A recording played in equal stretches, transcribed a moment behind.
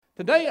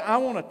Today I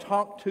want to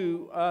talk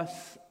to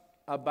us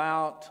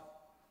about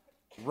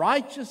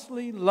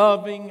righteously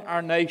loving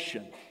our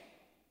nation.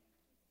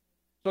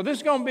 So this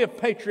is going to be a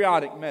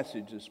patriotic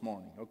message this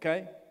morning,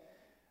 okay?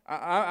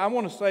 I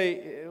want to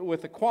say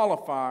with a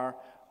qualifier,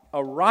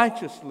 a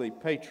righteously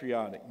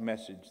patriotic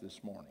message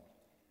this morning.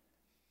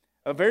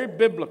 A very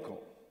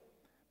biblical,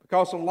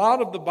 because a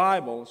lot of the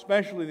Bible,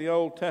 especially the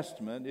Old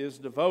Testament, is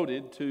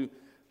devoted to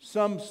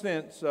some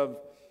sense of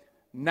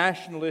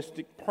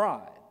nationalistic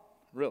pride,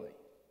 really.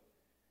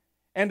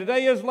 And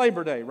today is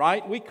Labor Day,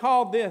 right? We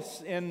call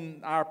this in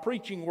our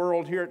preaching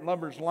world here at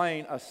Lover's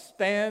Lane a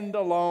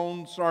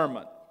standalone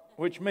sermon,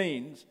 which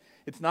means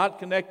it's not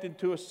connected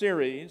to a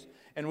series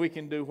and we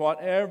can do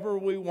whatever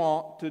we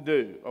want to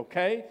do,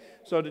 okay?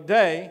 So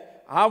today,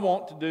 I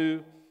want to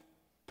do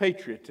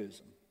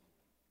patriotism.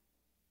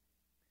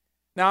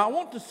 Now, I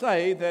want to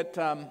say that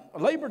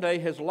Labor Day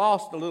has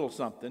lost a little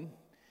something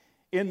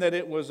in that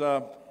it was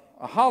a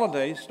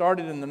holiday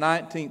started in the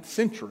 19th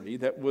century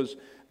that was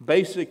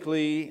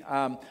basically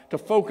to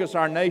focus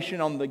our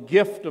nation on the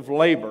gift of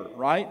labor,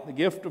 right? The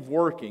gift of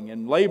working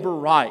and labor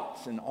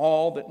rights and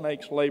all that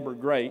makes labor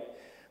great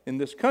in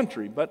this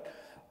country. But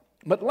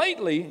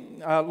lately,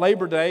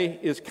 Labor Day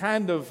is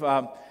kind of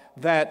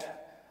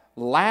that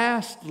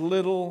last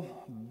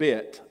little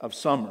bit of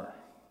summer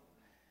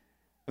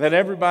that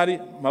everybody,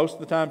 most of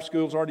the time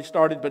school's already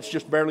started, but it's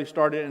just barely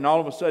started, and all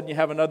of a sudden you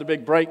have another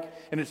big break,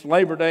 and it's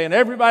Labor Day, and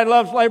everybody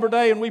loves Labor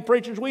Day, and we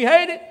preachers, we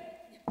hate it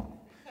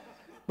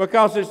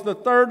because it's the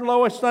third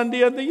lowest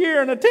Sunday of the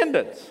year in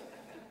attendance,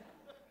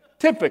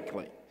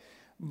 typically.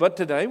 But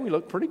today we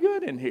look pretty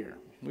good in here.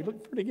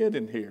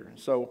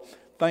 So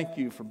thank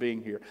you for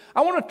being here.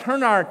 I want to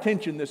turn our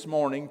attention this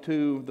morning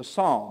to the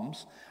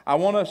Psalms. I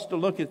want us to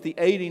look at the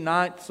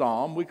 89th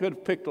Psalm. We could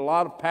have picked a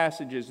lot of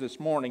passages this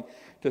morning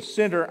to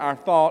center our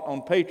thought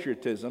on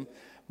patriotism,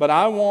 but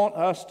I want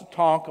us to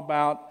talk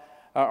about,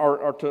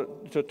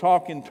 to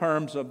talk in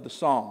terms of the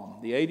Psalm,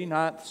 the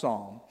 89th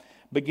Psalm,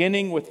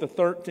 beginning with the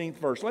 13th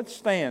verse. Let's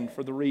stand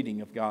for the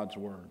reading of God's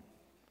Word.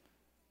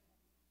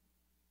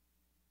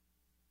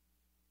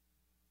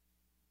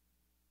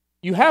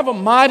 You have a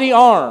mighty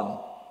arm,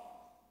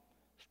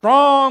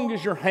 strong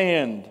is your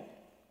hand,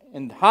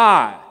 and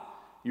high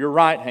your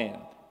right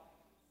hand.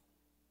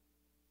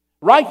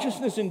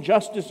 Righteousness and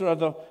justice are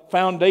the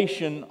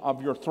foundation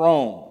of your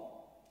throne.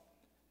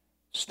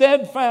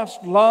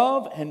 Steadfast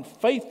love and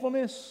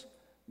faithfulness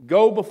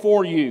go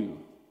before you.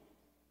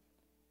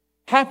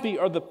 Happy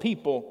are the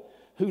people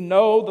who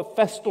know the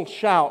festal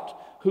shout,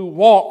 who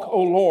walk,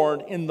 O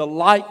Lord, in the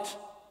light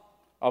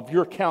of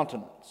your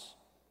countenance.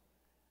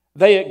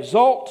 They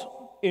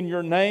exult in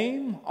your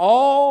name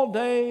all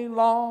day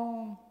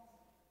long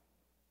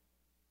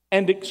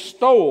and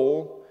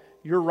extol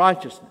your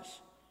righteousness.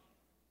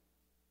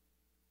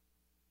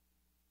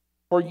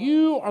 For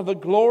you are the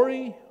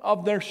glory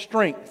of their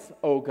strength,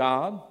 O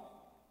God.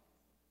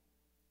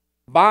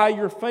 By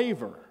your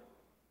favor,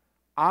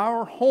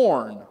 our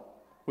horn,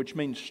 which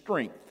means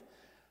strength,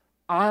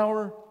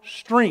 our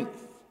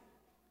strength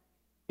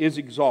is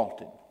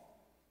exalted.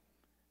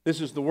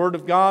 This is the word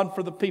of God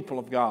for the people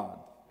of God.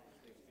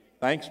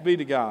 Thanks be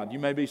to God. You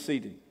may be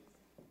seated.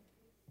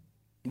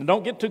 And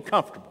don't get too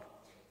comfortable.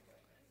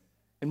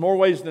 In more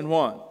ways than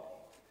one.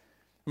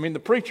 I mean,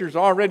 the preacher's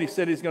already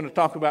said he's going to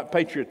talk about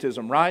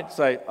patriotism, right?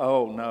 Say,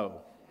 oh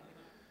no.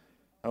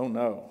 Oh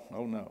no.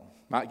 Oh no.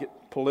 Might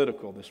get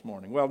political this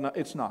morning. Well, no,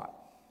 it's not.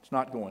 It's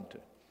not going to.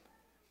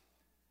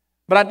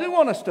 But I do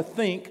want us to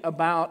think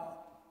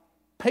about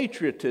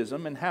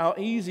patriotism and how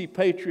easy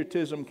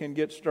patriotism can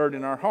get stirred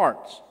in our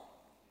hearts.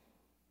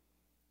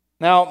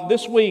 Now,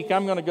 this week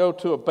I'm going to go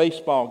to a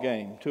baseball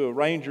game, to a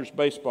Rangers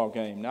baseball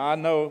game. Now, I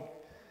know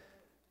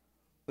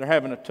they're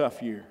having a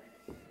tough year.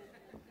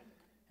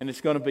 And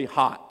it's going to be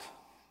hot.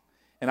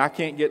 And I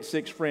can't get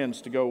 6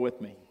 friends to go with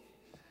me.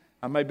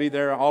 I may be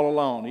there all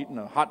alone eating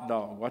a hot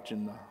dog,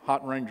 watching the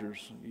hot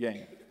Rangers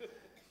game.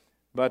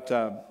 But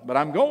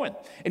I'm going.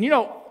 And you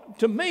know,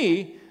 to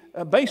me,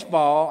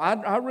 baseball,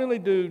 I really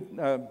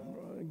do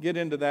get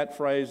into that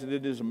phrase that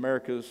it is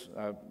America's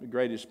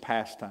greatest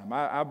pastime.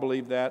 I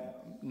believe that.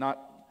 Not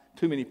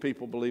too many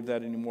people believe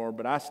that anymore,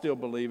 but I still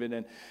believe it.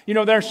 And you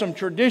know, there's some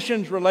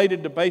traditions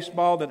related to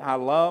baseball that I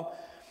love.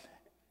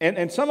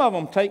 And some of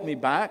them take me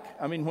back.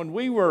 I mean,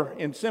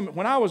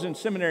 when I was in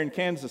seminary in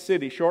Kansas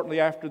City, shortly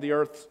after the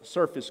Earth's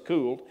surface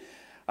cooled,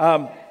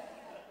 back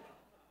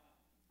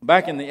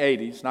in the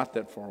 80s, not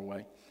that far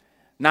away,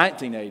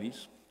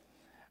 1980s,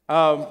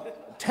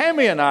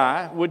 Tammy and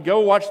I would go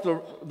watch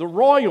the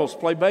Royals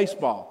play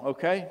baseball,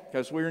 okay?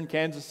 Because we were in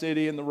Kansas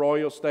City and the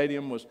Royal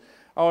Stadium was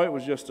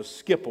just a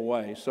skip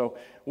away. So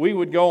we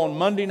would go on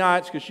Monday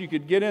nights because you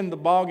could get in the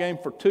ball game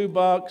for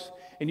 $2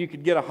 and you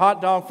could get a hot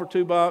dog for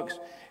 $2.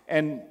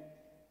 And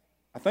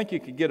I think you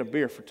could get a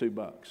beer for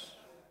 $2.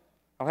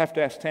 I'll have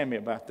to ask Tammy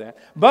about that.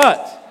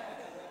 But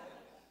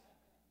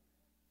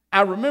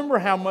I remember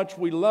how much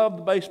we loved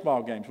the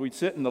baseball games. We'd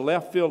sit in the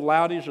left field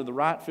loudies or the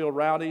right field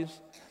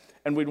rowdies.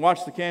 and we'd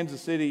watch the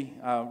Kansas City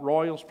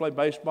Royals play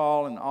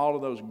baseball, and all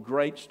of those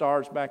great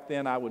stars back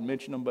then. I would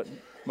mention them, but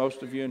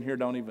most of you in here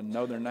don't even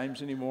know their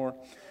names anymore.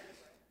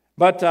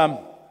 But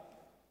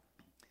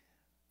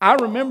I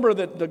remember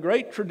that the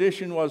great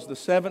tradition was the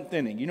seventh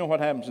inning. You know what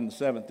happens in the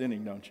seventh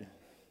inning, don't you?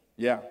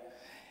 Yeah.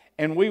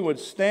 And we would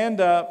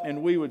stand up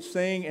and we would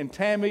sing. And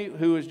Tammy,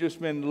 who has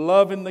just been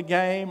loving the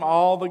game,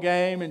 all the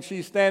game, and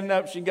she's standing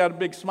up, she got a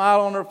big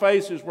smile on her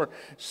face as we're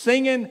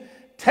singing,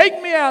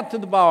 "Take me out to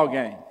the ball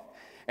game."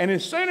 And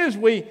as soon as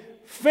we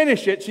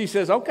finish it, she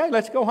says, "Okay,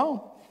 let's go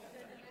home."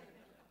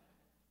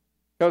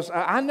 Because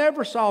I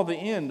never saw the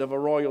end of a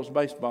Royals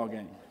baseball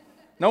game.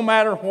 No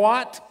matter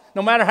what,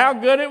 no matter how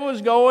good it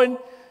was going,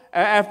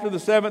 after the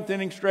seventh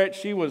inning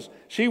stretch, she was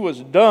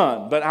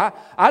done. But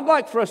I'd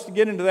like for us to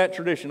get into that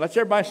tradition. Let's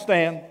everybody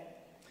stand.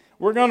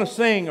 We're going to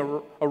sing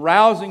a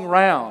rousing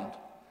round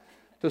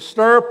to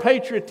stir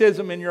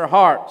patriotism in your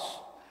hearts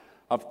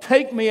of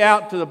 "Take me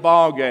out to the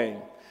ball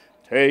game.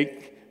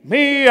 Take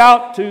me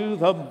out to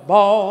the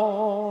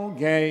ball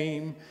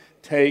game.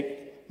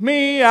 Take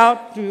me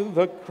out to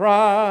the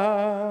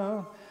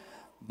crowd.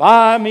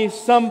 Buy me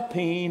some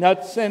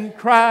peanuts and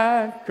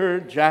Cracker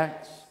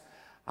Jacks.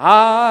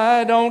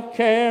 I don't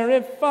care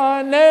if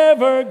I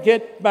never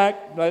get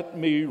back. Let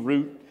me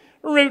root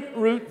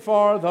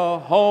for the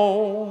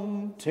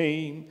home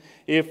team.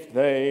 If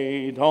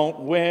they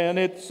don't win,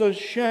 it's a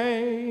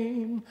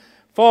shame.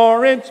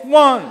 For it's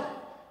 1,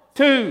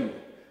 2,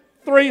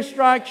 3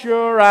 strikes,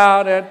 you're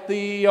out at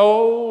the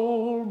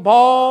old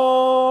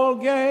ball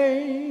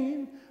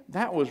game."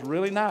 That was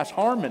really nice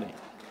harmony.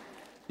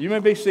 You may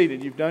be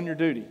seated. You've done your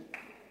duty.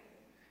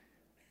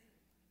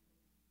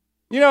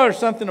 You know, there's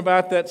something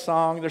about that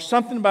song. There's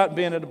something about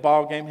being at a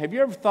ball game. Have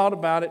you ever thought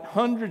about it?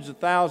 Hundreds of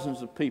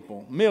thousands of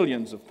people,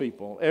 millions of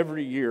people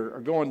every year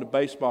are going to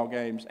baseball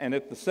games. And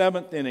at the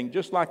seventh inning,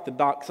 just like the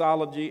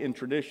doxology in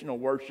traditional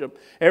worship,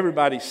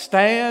 everybody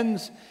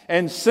stands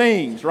and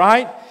sings,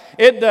 right?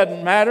 It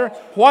doesn't matter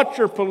what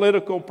your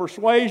political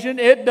persuasion.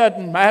 It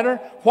doesn't matter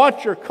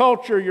what your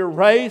culture, your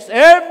race.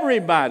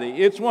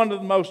 Everybody. It's one of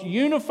the most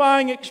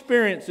unifying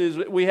experiences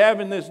that we have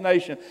in this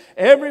nation.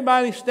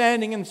 Everybody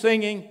standing and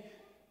singing,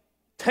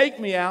 "Take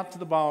me out to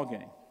the ball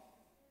game."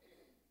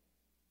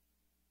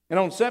 And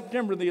on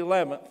September the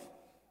 11th,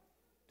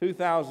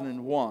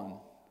 2001,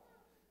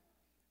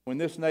 when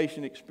this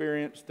nation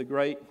experienced the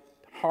great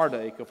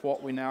heartache of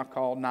what we now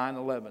call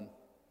 9/11,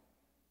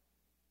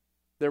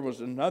 there was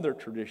another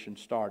tradition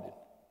started.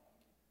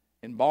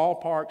 In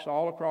ballparks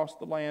all across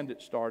the land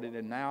it started,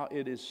 and now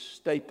it is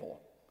staple.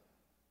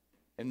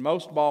 In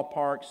most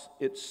ballparks,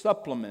 it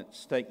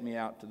supplements "Take me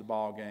out to the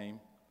ball game."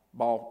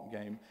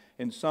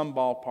 In some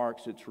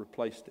ballparks, it's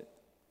replaced it.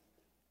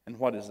 And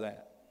what is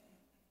that?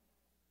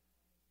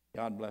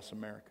 God bless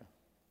America.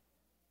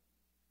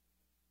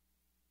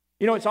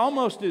 You know, it's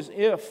almost as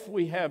if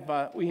we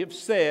have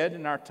said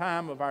in our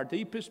time of our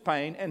deepest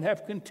pain and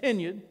have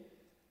continued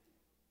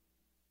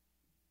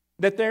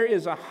that there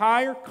is a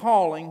higher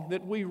calling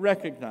that we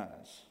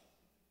recognize.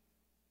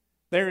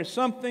 There is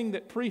something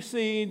that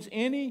precedes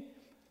any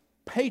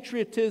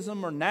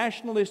patriotism or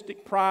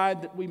nationalistic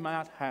pride that we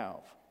might have.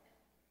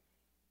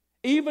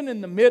 Even in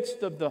the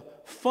midst of the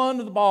fun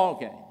of the ball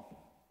game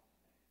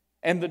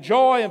and the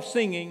joy of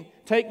singing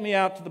 "Take me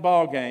out to the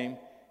ball game,"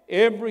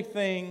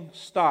 everything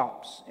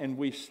stops and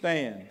we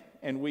stand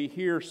and we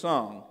hear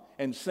sung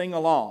and sing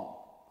along.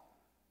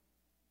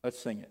 Let's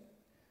sing it.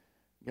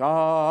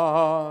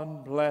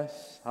 God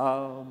bless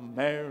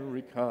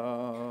America,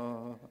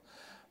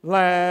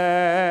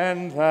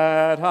 land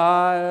that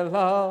I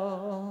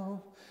love.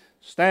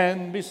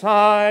 Stand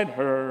beside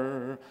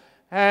her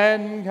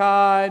and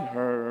guide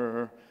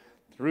her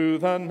through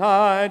the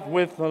night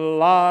with the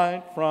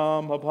light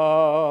from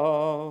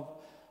above.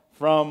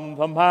 From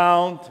the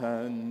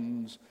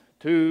mountains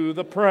to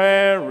the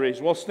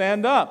prairies, we'll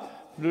stand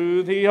up.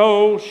 Through the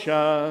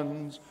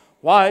oceans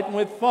white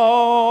with foam.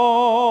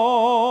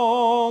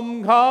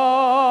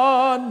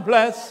 God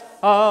bless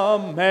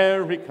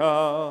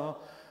America,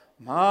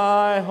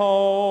 my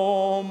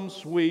home,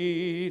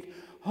 sweet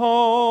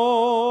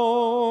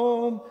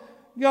home.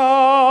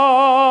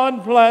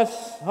 God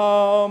bless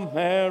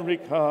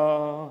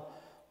America,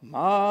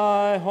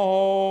 my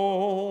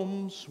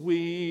home,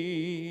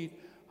 sweet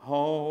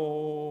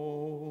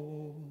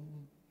home.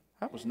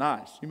 That was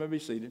nice. You may be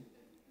seated.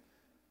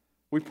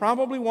 We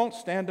probably won't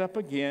stand up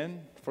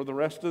again for the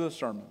rest of the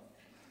sermon,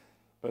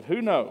 but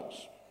who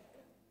knows?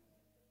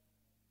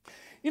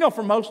 You know,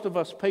 for most of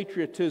us,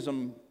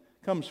 patriotism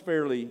comes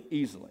fairly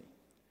easily.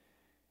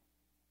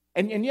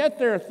 And yet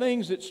there are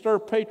things that stir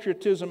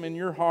patriotism in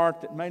your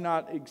heart that may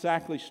not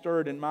exactly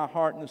stir it in my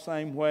heart in the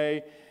same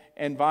way,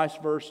 and vice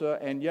versa.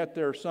 And yet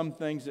there are some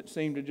things that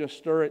seem to just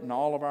stir it in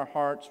all of our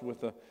hearts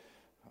with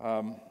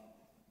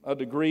a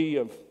degree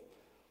of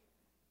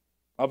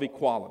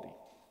equality.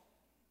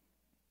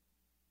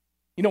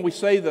 You know, we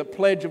say the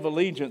Pledge of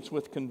Allegiance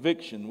with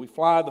conviction. We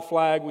fly the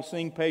flag. We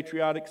sing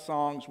patriotic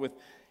songs with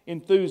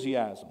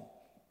enthusiasm.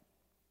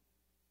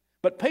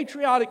 But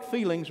patriotic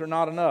feelings are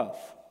not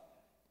enough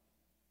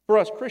for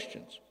us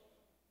Christians.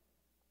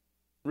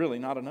 Really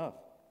not enough.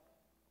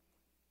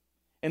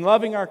 And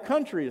loving our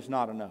country is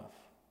not enough.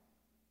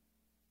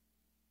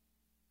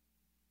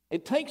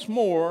 It takes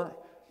more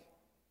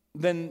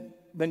than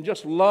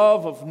just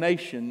love of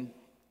nation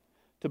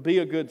to be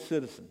a good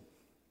citizen.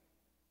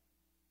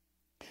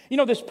 You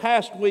know, this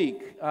past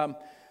week,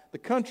 the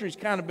country's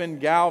kind of been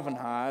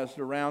galvanized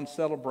around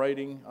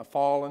celebrating a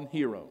fallen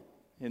hero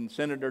in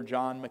Senator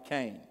John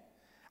McCain.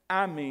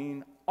 I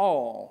mean,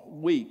 all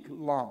week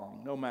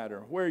long, no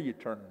matter where you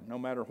turn, no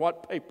matter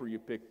what paper you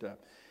picked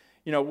up.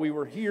 You know, we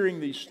were hearing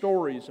these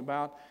stories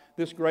about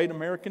this great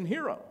American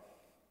hero.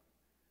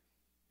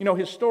 You know,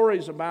 his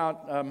stories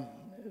about,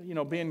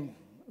 being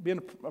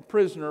a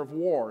prisoner of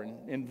war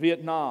in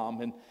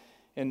Vietnam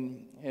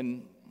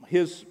and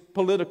his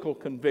political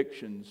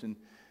convictions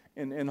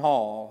and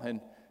all. And,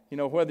 you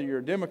know, whether you're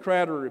a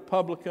Democrat or a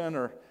Republican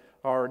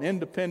or an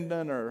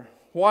independent or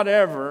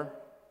whatever,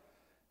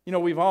 you know,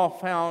 we've all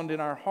found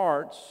in our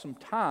hearts some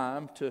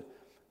time to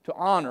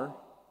honor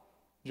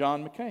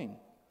John McCain.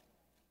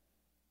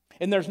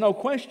 And there's no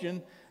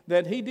question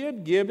that he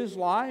did give his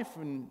life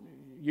and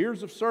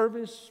years of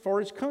service for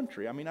his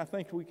country. I mean, I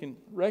think we can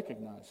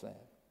recognize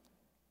that.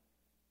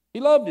 He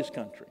loved his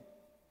country.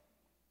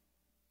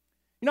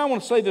 You know, I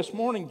want to say this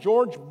morning,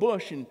 George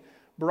Bush and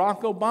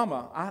Barack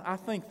Obama, I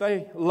think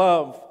they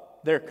love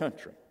their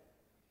country.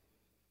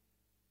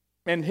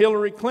 And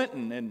Hillary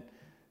Clinton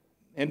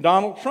and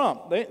Donald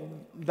Trump,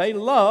 they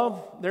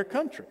love their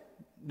country.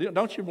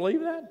 Don't you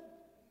believe that?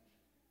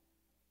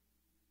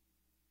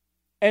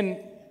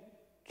 And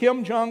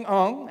Kim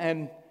Jong-un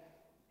and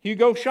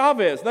Hugo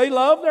Chavez, they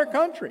love their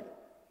country.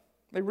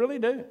 They really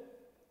do.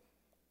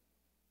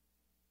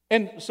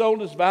 And so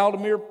does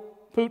Vladimir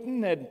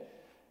Putin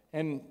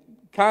and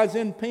Xi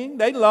Jinping.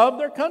 They love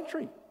their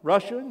country,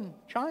 Russia and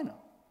China.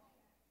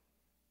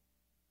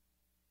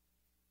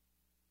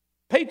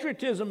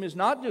 Patriotism is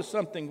not just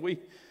something we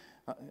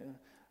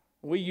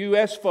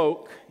U.S.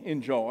 folk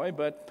enjoy,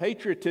 but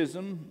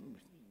patriotism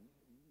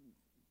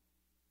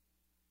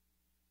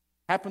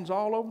happens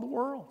all over the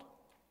world.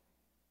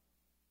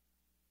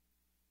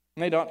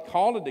 And they don't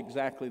call it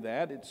exactly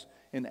that. It's,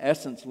 in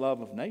essence,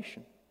 love of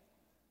nation.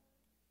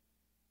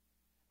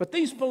 But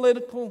these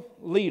political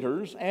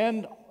leaders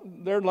and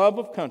their love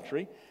of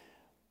country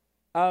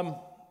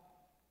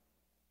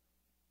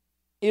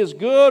is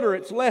good or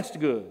it's less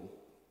good,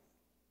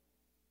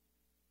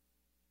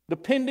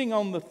 depending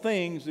on the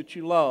things that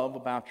you love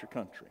about your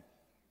country,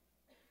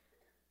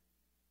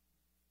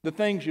 the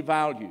things you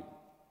value,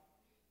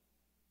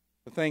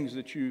 the things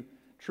that you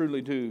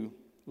truly do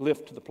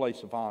lift to the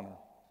place of honor.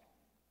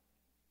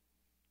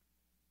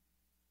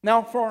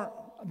 Now, for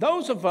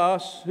those of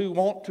us who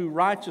want to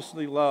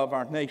righteously love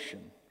our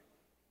nation,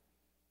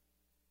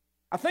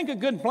 I think a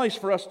good place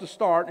for us to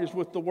start is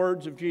with the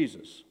words of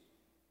Jesus.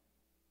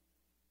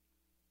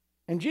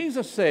 And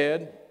Jesus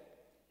said,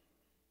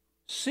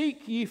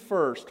 "Seek ye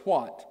first,"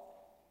 what?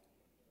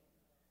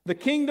 "The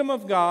kingdom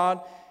of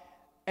God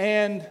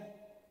and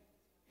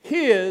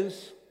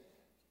His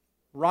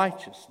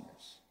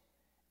righteousness.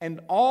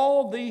 And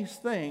all these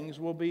things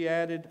will be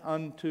added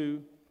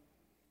unto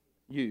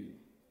you."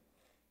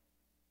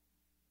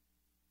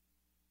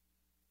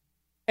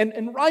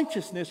 And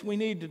righteousness, we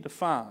need to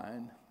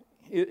define,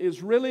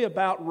 is really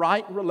about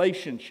right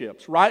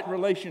relationships. Right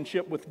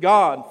relationship with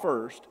God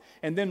first,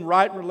 and then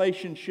right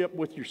relationship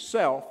with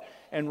yourself,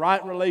 and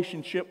right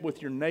relationship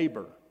with your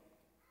neighbor.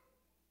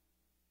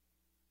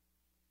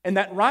 And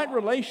that right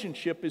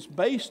relationship is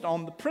based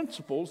on the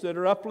principles that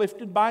are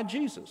uplifted by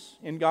Jesus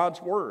in God's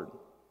Word.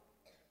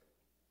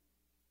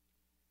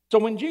 So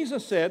when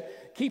Jesus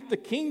said, keep the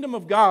kingdom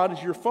of God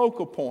as your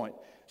focal point,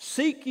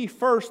 seek ye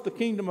first the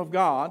kingdom of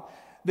God,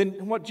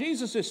 then what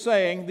Jesus is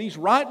saying, these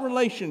right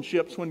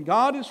relationships, when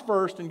God is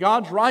first and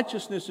God's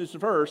righteousness is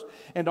first,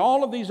 and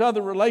all of these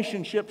other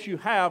relationships you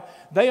have,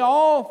 they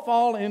all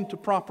fall into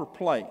proper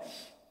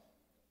place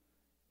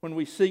when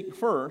we seek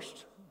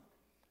first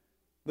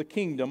the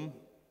kingdom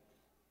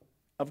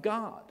of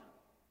God.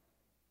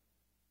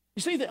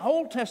 You see, the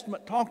Old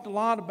Testament talked a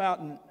lot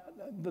about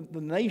the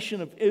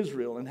nation of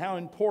Israel and how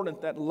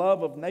important that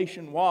love of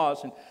nation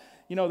was. And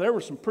you know, there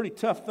were some pretty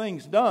tough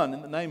things done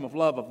in the name of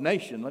love of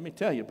nation. Let me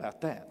tell you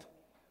about that.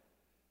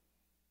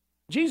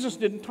 Jesus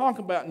didn't talk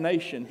about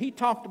nation. He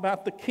talked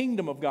about the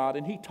kingdom of God,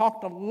 and He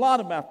talked a lot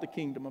about the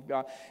kingdom of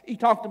God. He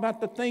talked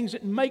about the things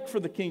that make for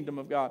the kingdom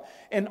of God.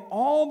 And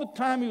all the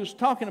time He was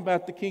talking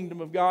about the kingdom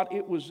of God,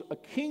 it was a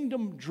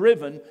kingdom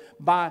driven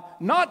by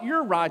not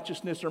your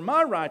righteousness or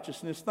my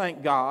righteousness,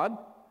 thank God,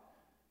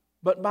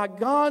 but by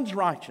God's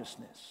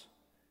righteousness,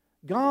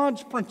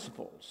 God's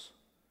principles.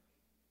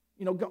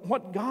 You know,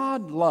 what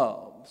God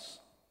loves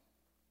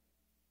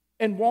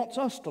and wants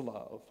us to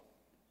love.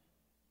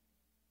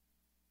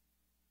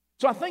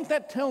 So I think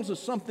that tells us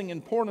something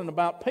important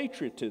about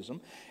patriotism,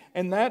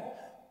 and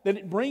that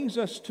it brings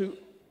us to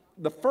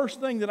the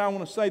first thing that I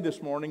want to say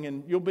this morning,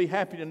 and you'll be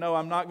happy to know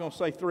I'm not going to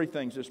say 3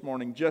 things this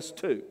morning, just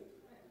 2.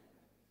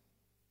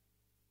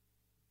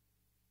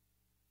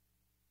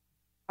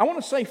 I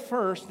want to say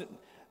first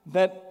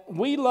that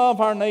we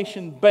love our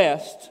nation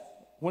best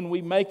when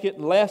we make it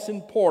less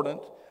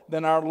important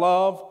than our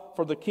love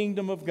for the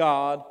kingdom of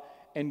God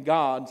and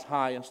God's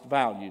highest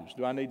values.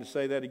 Do I need to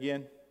say that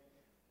again?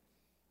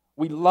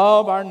 We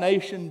love our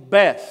nation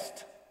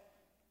best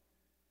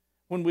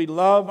when we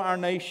love our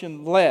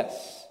nation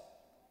less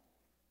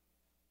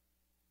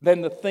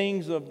than the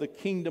things of the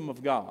kingdom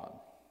of God.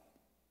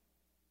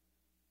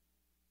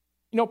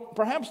 You know,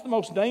 perhaps the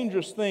most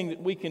dangerous thing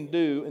that we can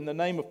do in the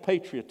name of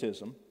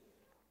patriotism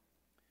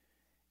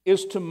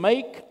is to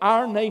make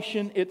our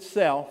nation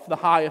itself the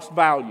highest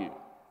value.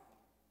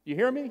 You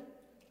hear me?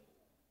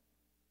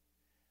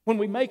 When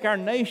we make our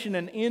nation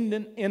an end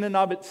in and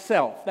of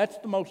itself, that's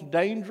the most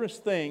dangerous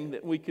thing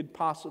that we could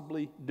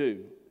possibly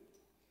do.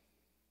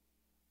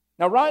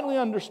 Now, rightly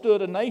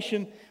understood, a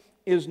nation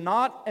is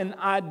not an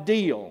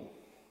ideal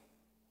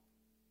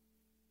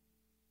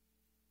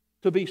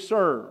to be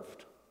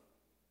served.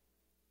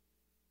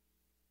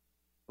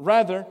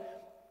 Rather,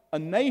 a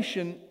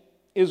nation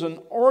is an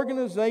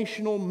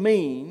organizational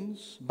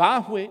means by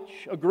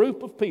which a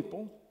group of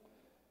people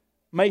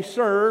may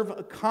serve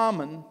a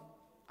common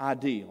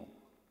ideal.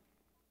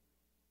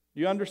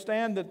 Do you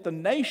understand that the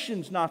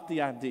nation's not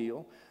the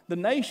ideal? The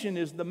nation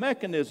is the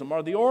mechanism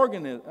or the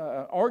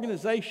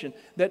organization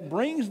that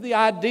brings the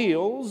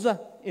ideals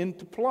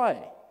into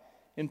play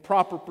in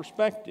proper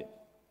perspective.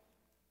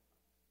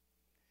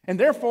 And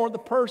therefore, the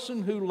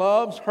person who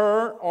loves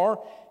her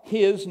or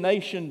his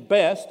nation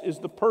best is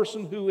the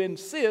person who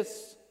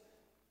insists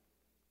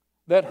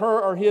that her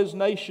or his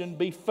nation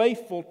be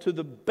faithful to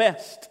the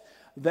best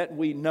that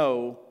we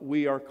know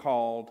we are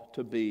called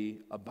to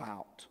be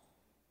about.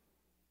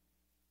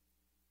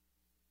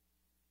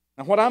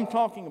 Now, what I'm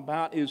talking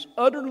about is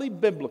utterly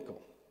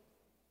biblical.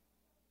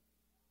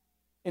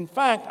 In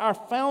fact, our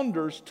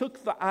founders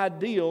took the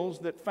ideals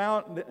that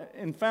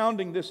in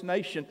founding this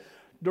nation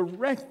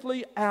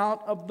directly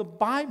out of the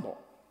Bible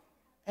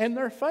and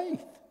their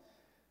faith.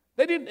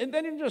 They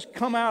didn't just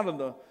come out of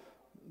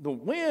the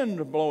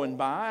wind blowing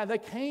by. They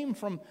came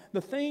from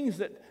the things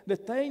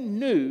that they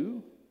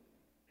knew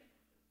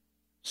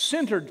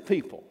centered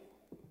people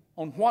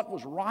on what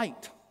was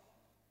right.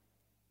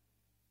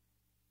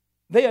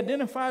 They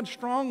identified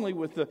strongly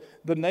with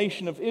the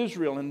nation of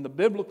Israel and the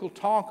biblical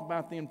talk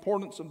about the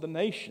importance of the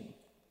nation.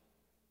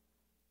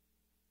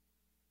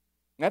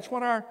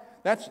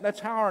 That's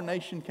how our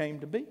nation came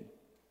to be.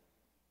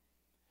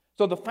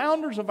 So the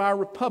founders of our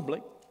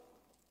republic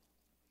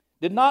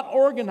did not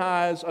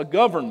organize a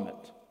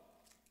government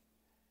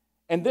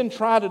and then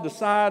try to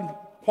decide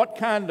what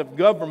kind of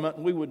government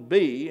we would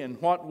be and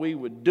what we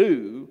would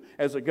do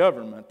as a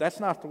government. That's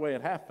not the way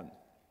it happened.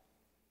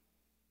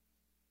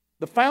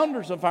 The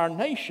founders of our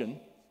nation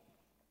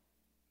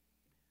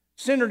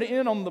centered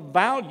in on the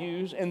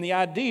values and the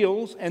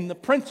ideals and the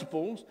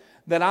principles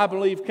that I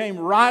believe came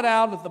right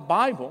out of the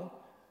Bible.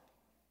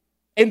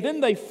 And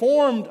then they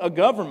formed a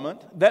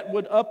government that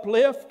would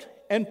uplift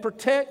and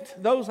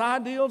protect those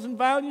ideals and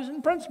values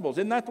and principles.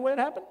 Isn't that the way it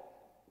happened?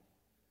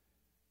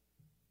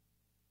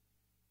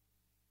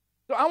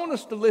 So I want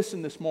us to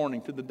listen this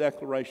morning to the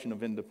Declaration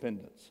of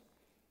Independence.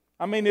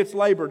 I mean, it's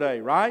Labor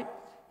Day, right?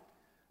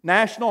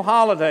 National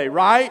holiday,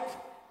 right?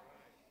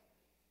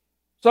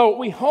 So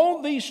we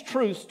hold these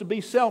truths to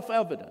be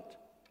self-evident.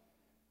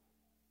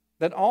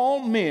 That all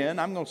men,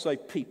 I'm going to say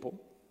people,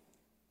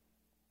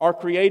 are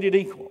created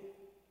equal.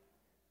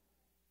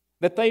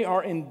 That they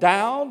are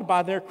endowed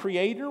by their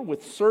Creator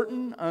with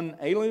certain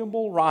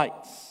unalienable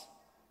rights.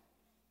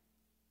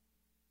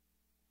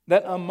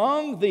 That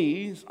among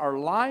these are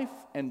life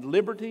and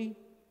liberty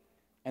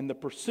and the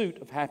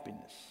pursuit of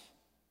happiness.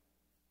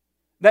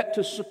 That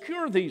to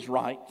secure these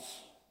rights,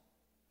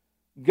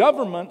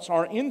 governments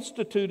are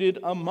instituted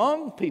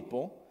among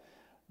people,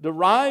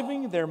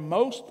 deriving their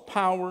just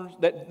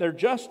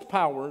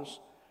powers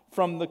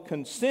from the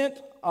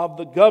consent of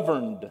the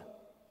governed.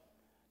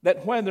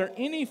 That whether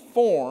any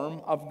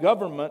form of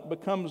government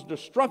becomes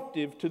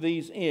destructive to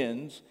these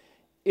ends,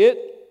 it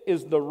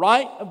is the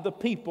right of the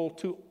people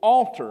to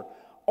alter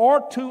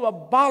or to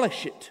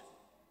abolish it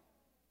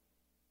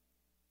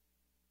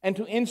and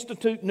to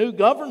institute new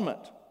government,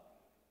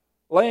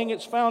 laying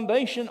its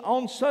foundation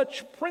on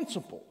such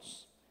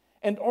principles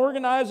and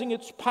organizing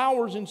its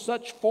powers in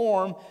such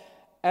form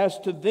as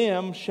to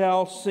them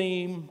shall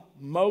seem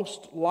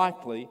most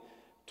likely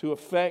to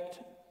affect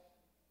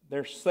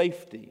their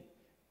safety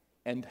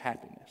and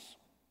happiness.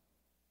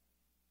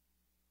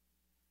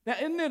 Now,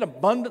 isn't it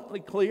abundantly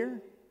clear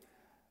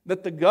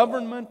that the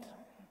government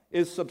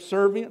is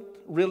subservient,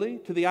 really,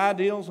 to the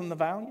ideals and the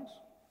values?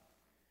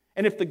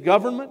 And if the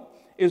government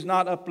is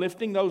not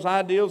uplifting those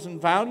ideals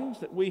and values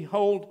that we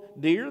hold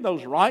dear,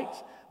 those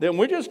rights, then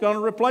we're just going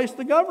to replace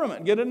the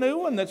government, get a new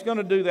one that's going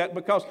to do that,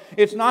 because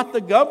it's not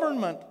the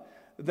government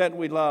that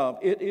we love.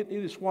 It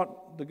is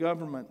what the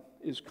government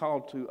is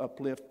called to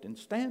uplift and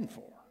stand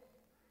for.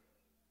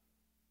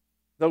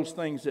 Those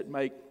things that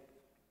make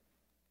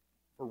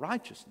for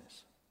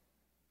righteousness,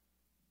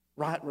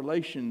 right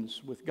relations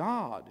with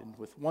God and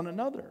with one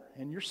another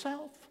and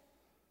yourself.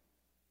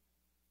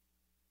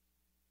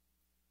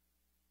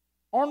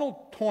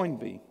 Arnold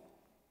Toynbee,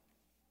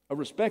 a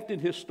respected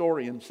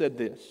historian, said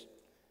this: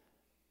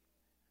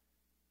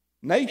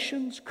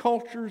 nations,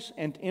 cultures,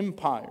 and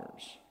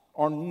empires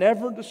are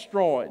never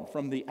destroyed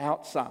from the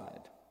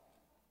outside,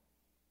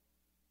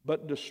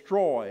 but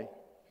destroy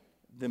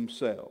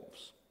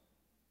themselves.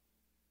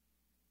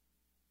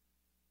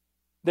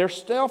 Their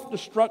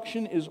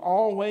self-destruction is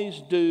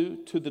always due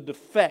to the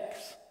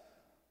defects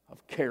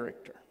of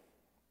character.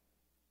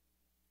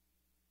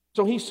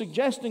 So he's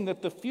suggesting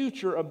that the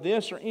future of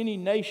this or any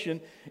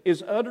nation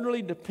is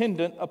utterly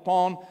dependent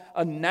upon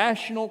a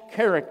national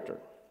character.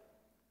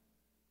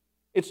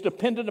 It's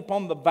dependent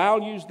upon the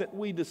values that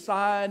we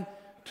decide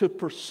to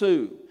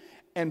pursue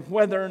and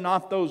whether or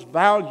not those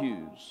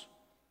values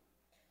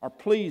are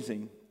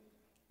pleasing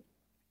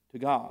to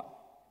God.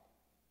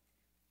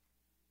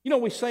 You know,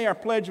 we say our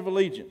Pledge of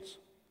Allegiance.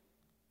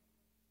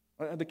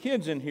 The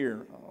kids in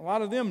here, a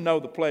lot of them know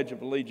the Pledge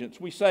of Allegiance.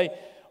 We say,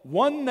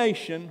 one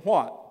nation,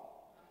 what?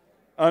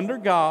 Under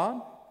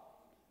God,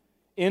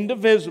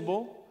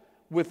 indivisible,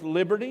 with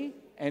liberty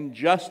and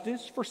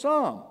justice for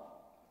some.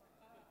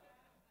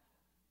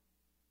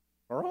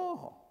 For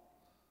all.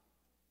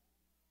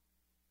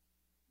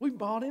 We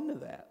bought into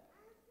that.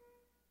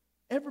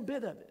 Every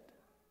bit of it.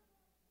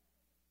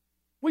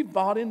 We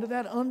bought into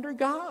that under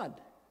God.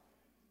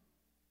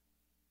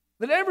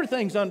 That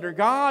everything's under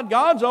God.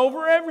 God's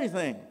over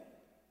everything.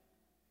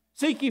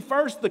 Seek ye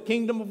first the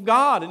kingdom of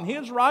God and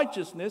His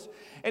righteousness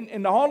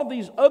and all of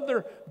these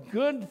other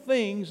good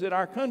things that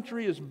our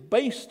country is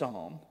based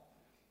on,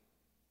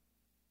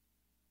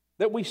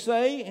 that we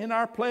say in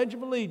our Pledge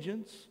of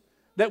Allegiance,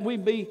 that we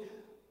be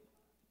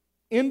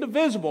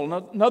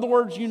indivisible, in other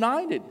words,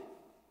 united,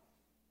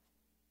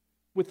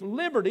 with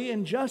liberty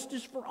and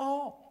justice for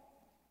all.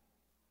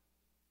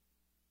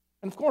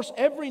 And of course,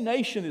 every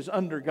nation is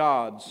under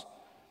God's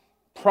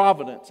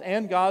providence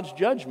and God's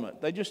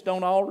judgment. They just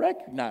don't all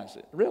recognize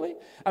it. Really?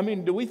 I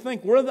mean, do we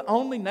think we're the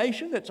only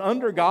nation that's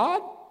under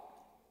God?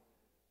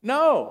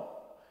 No.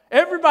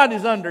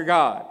 Everybody's under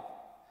God.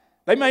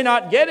 They may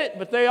not get it,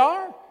 but they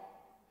are.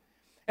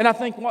 And I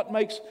think what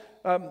makes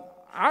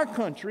our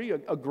country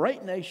a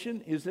great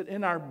nation is that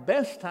in our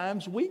best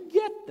times we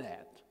get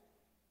that.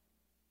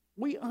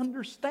 We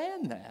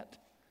understand that.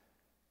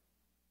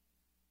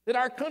 That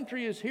our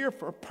country is here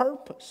for a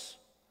purpose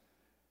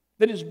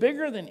that is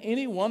bigger than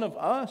any one of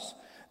us,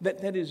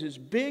 that is as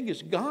big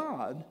as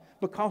God,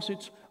 because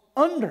it's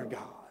under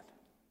God.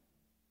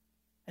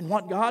 And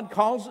what God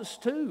calls us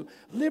to,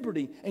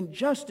 liberty and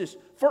justice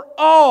for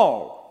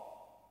all.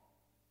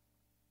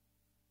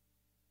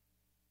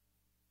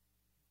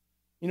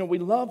 You know, we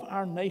love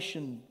our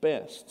nation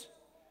best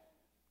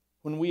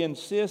when we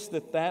insist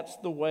that that's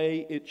the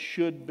way it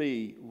should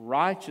be.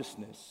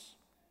 Righteousness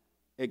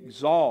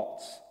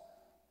exalts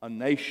a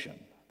nation.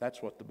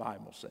 That's what the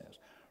Bible says.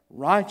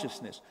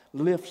 Righteousness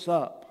lifts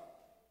up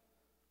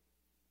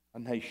a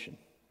nation.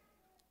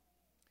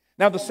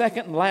 Now, the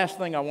second and last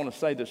thing I want to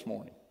say this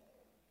morning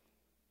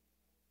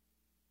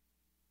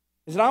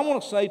is that I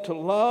want to say to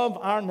love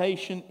our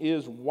nation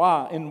is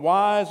in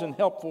wise and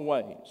helpful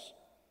ways.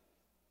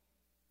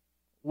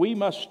 We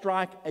must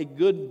strike a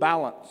good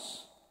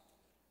balance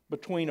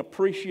between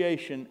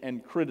appreciation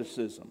and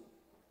criticism.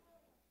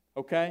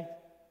 Okay?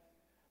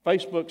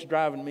 Facebook's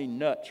driving me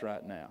nuts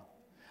right now.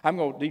 I'm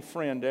going to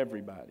defriend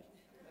everybody.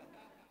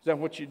 Is that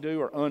what you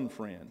do, or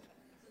unfriend?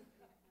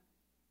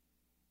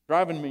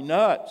 Driving me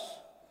nuts.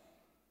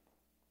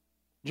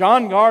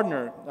 John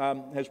Gardner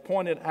has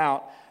pointed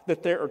out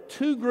that there are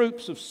two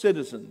groups of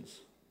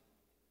citizens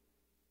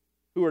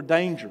who are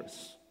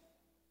dangerous.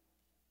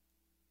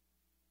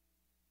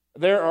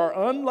 There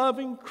are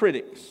unloving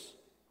critics,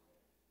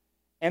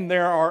 and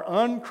there are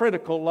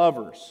uncritical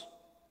lovers.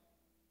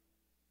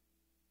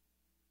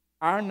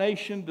 Our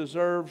nation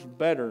deserves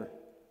better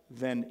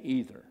than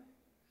either.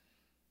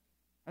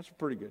 That's a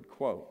pretty good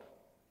quote.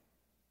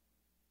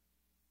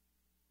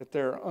 That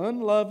there are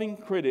unloving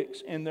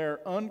critics and there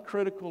are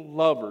uncritical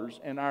lovers,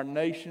 and our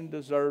nation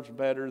deserves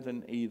better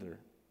than either.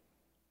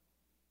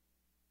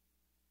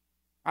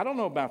 I don't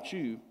know about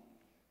you,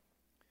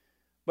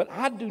 but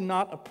I do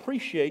not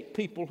appreciate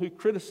people who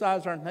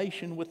criticize our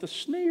nation with a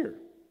sneer.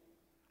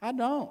 I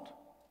don't.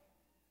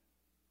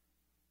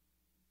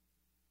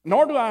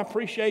 Nor do I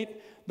appreciate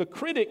the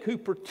critic who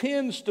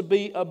pretends to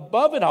be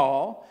above it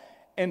all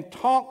and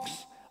talks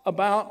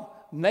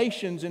about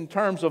nations in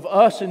terms of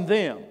us and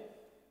them.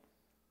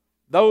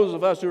 Those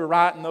of us who are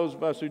right and those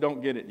of us who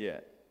don't get it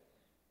yet.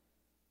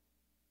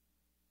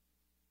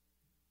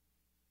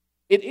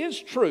 It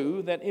is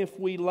true that if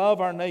we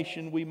love our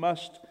nation, we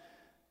must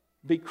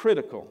be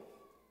critical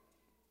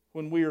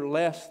when we are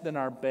less than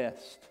our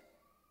best.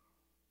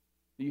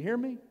 Do you hear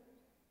me?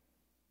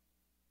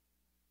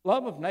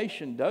 Love of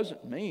nation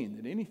doesn't mean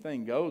that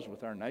anything goes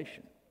with our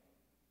nation.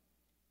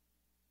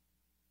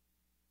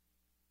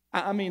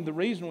 I mean, the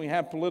reason we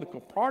have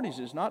political parties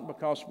is not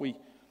because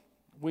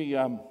we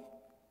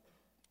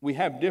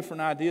have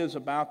different ideas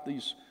about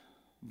these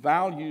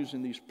values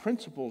and these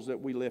principles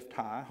that we lift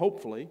high,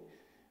 hopefully,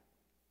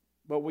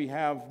 but we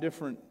have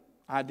different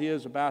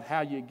ideas about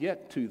how you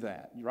get to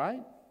that,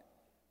 right?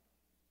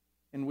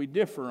 And we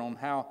differ on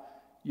how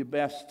you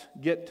best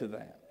get to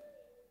that.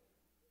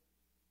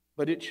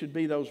 But it should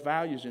be those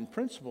values and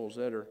principles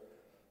they're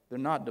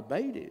not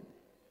debated.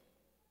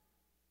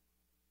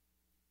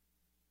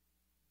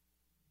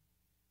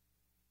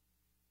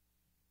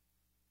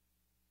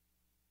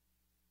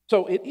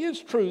 So it is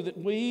true that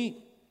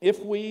if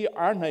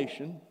our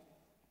nation,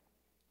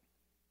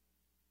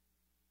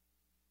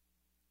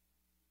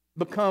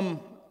 become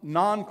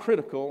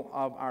non-critical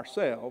of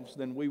ourselves,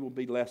 then we will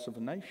be less of a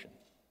nation.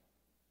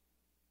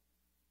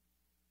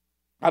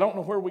 I don't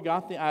know where we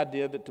got the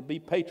idea that to be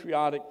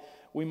patriotic,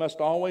 we must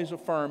always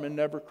affirm and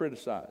never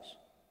criticize.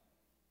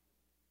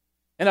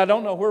 And I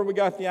don't know where we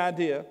got the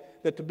idea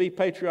that to be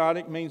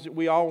patriotic means that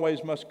we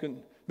always must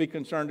be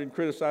concerned and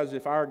criticize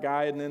if our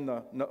guy isn't in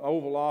the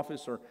Oval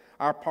Office or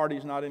our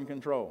party's not in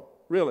control.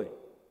 Really?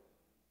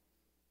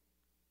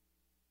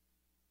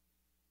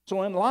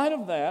 So in light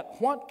of that,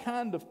 what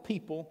kind of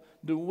people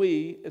do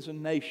we as a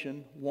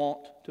nation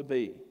want to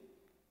be?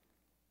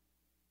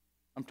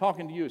 I'm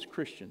talking to you as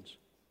Christians.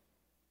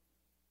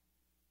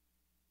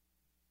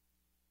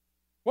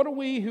 What are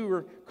we who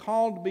are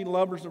called to be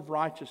lovers of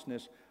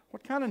righteousness?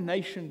 What kind of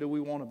nation do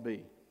we want to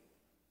be?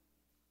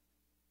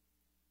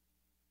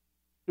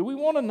 Do we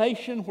want a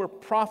nation where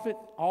profit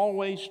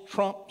always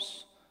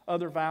trumps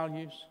other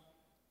values?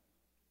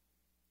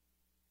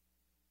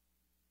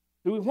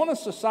 Do we want a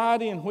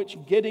society in which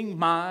getting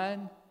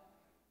mine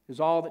is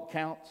all that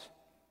counts?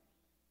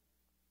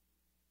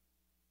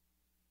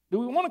 Do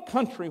we want a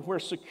country where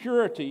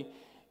security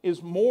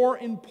is more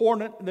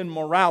important than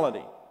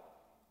morality?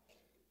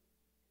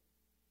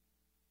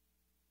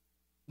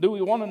 Do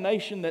we want a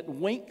nation that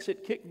winks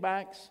at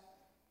kickbacks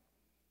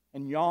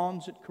and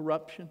yawns at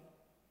corruption?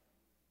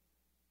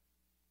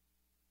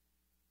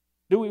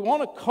 Do we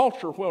want a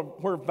culture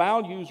where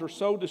values are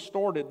so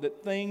distorted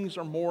that things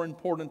are more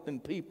important than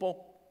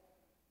people?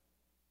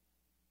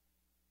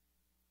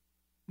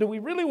 Do we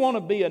really want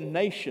to be a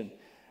nation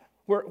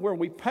where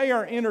we pay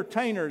our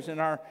entertainers and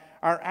our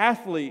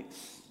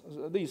athletes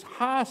these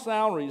high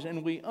salaries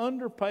and we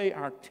underpay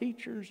our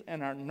teachers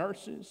and our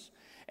nurses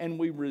and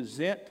we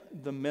resent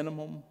the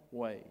minimum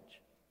wage?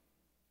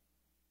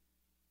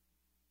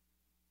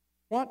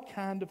 What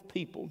kind of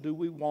people do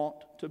we want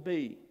to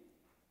be?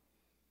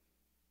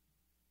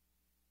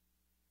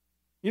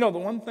 You know, the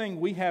one thing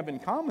we have in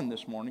common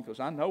this morning, because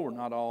I know we're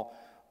not all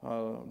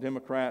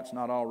Democrats,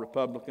 not all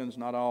Republicans,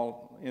 not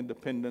all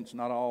independents,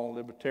 not all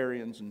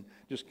libertarians, and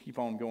just keep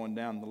on going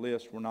down the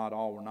list. We are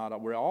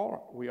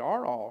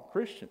all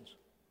Christians.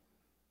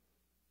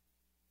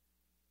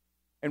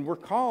 And we're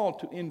called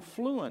to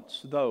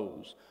influence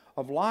those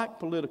of like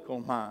political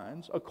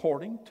minds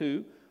according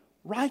to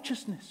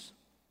righteousness.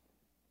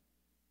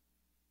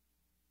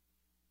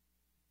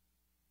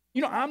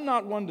 You know, I'm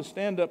not one to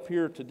stand up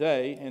here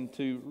today and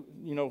to,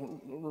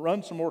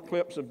 run some more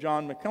clips of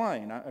John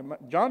McCain.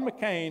 John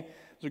McCain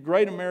is a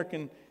great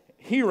American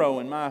hero,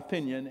 in my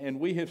opinion, and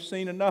we have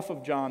seen enough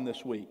of John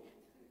this week.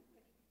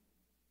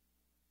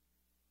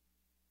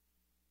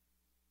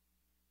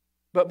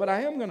 But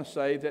I am going to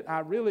say that I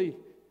really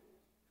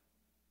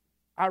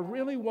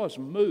was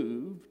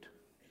moved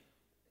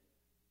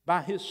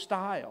by his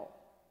style.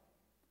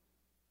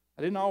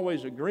 I didn't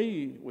always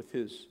agree with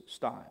his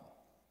style.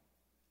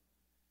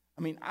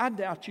 I mean, I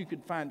doubt you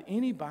could find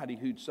anybody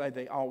who'd say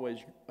they always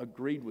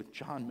agreed with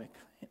John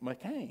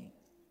McCain.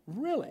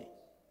 Really.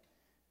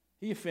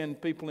 He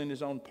offended people in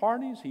his own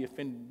parties. He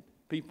offended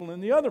people in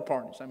the other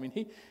parties. I mean,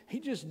 he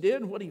just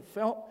did what he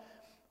felt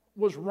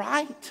was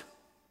right.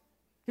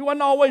 He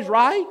wasn't always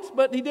right,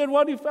 but he did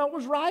what he felt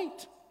was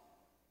right.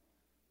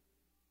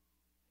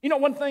 You know,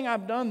 one thing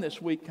I've done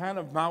this week, kind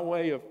of my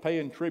way of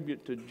paying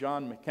tribute to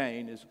John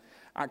McCain, is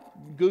I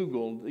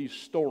Googled these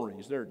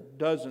stories. There are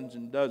dozens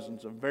and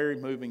dozens of very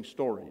moving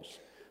stories.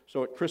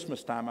 So at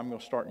Christmas time, I'm going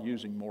to start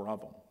using more of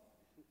them,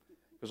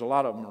 because a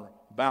lot of them are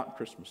about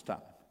Christmas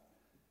time.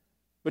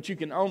 But you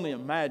can only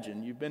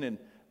imagine, you've been in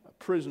a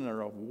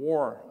prisoner of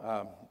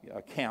war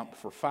camp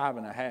for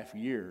 5.5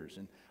 years,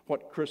 and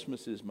what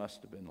Christmases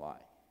must have been like.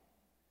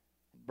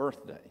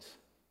 Birthdays.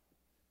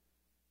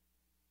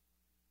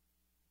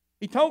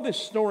 He told this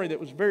story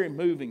that was very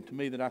moving to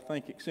me that I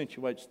think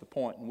accentuates the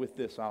point, and with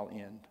this I'll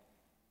end.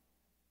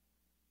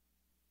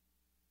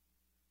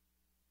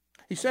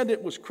 He said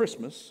it was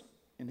Christmas,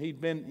 and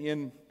he'd been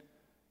in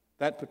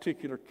that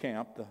particular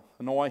camp, the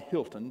Hanoi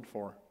Hilton,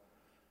 for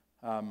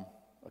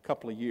a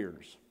couple of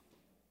years.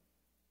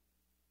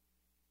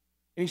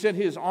 And he said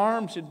his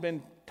arms had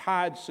been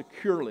tied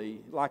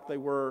securely like they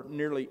were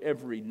nearly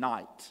every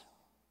night.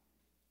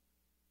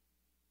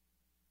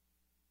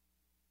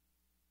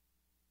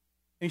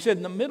 He said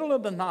in the middle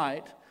of the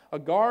night, a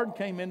guard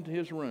came into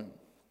his room.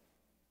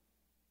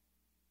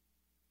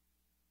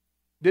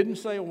 Didn't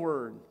say a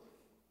word.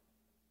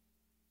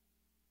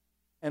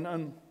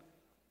 And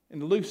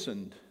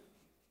loosened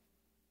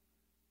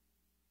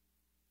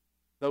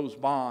those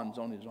bonds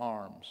on his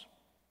arms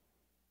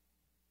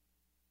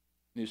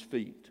and his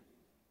feet.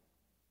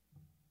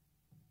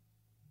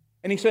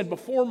 And he said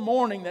before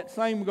morning that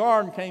same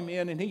guard came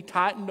in and he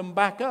tightened them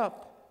back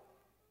up.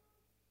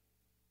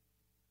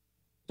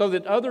 so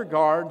that other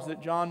guards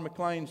that John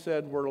McClane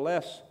said were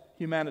less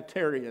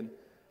humanitarian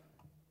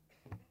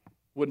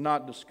would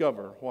not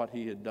discover what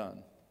he had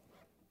done.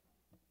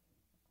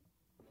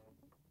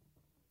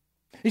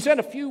 He said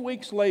a few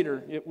weeks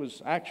later, it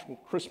was actual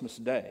Christmas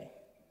Day.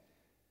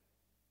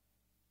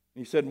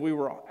 He said we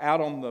were out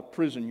on the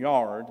prison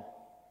yard.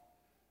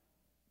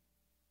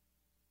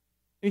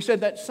 He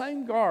said that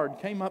same guard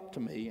came up to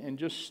me and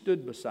just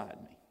stood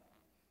beside me.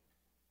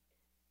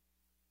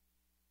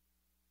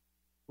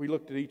 We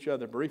looked at each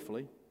other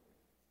briefly.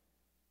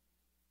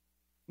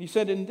 He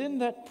said, and then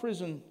that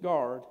prison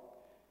guard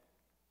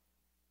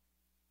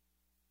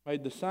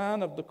made the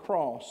sign of the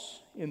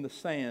cross in the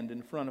sand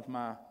in front of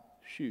my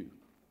shoe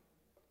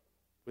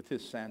with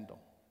his sandal.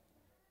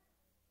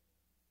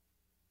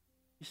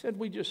 He said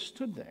we just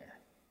stood there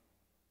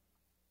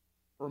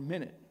for a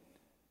minute,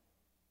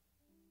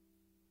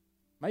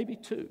 maybe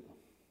two.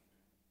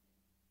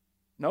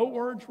 No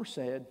words were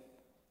said.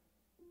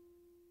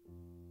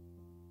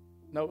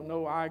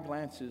 No eye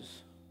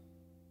glances.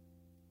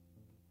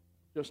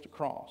 Just a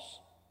cross.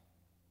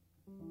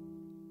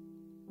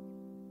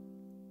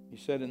 He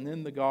said, and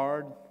then the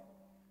guard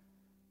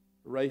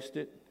erased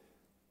it.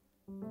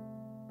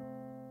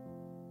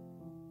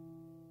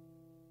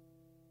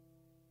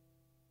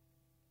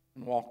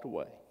 And walked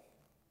away.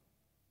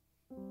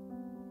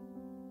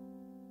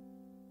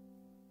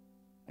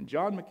 And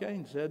John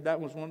McCain said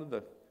that was one of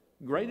the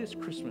greatest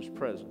Christmas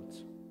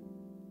presents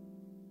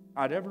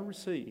I'd ever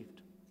received.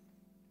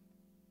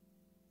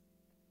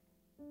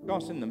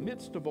 Because in the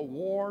midst of a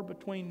war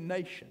between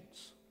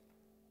nations,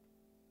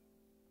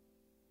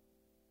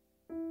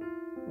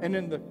 and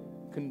in the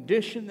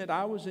condition that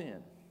I was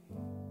in,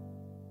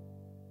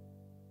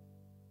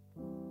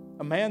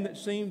 a man that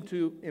seemed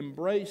to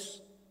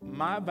embrace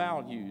my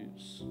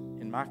values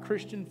in my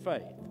Christian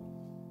faith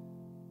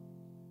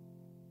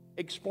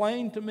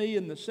explained to me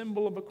in the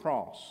symbol of a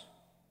cross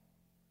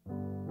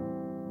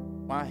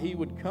why he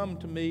would come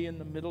to me in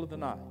the middle of the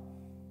night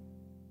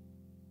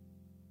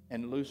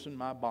and loosen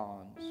my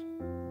bonds.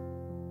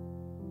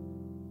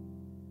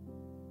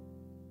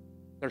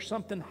 There's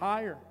something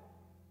higher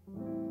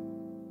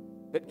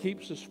that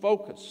keeps us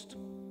focused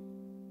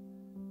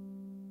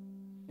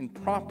in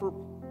proper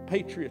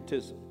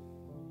patriotism,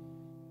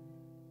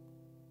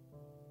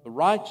 the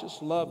righteous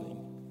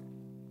loving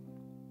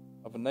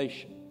of a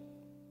nation.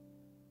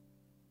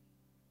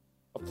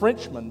 A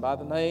Frenchman by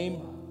the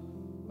name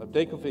of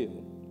de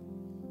Tocqueville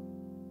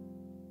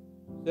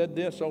said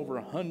this over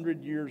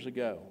 100 years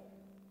ago.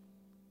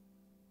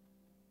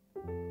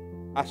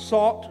 I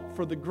sought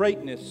for the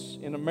greatness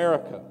in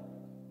America,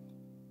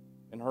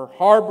 in her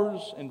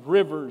harbors and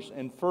rivers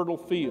and fertile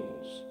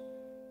fields,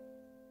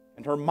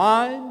 in her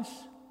mines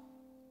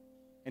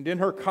and in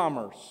her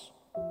commerce.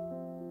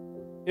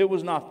 It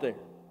was not there.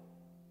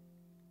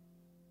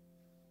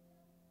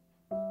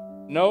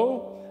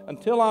 No,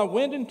 until I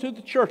went into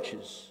the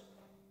churches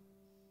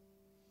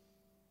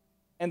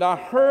and I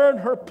heard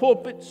her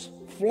pulpits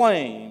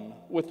flame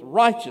with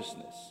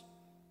righteousness,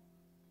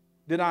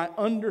 did I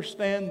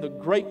understand the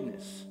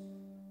greatness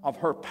of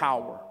her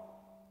power.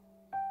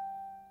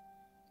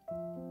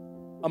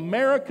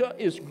 America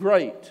is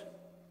great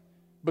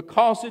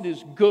because it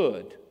is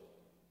good.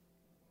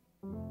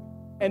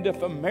 And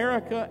if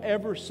America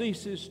ever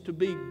ceases to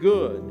be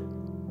good,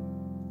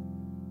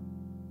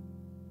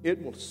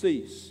 it will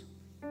cease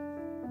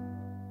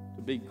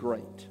to be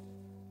great.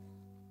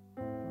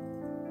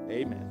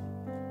 Amen.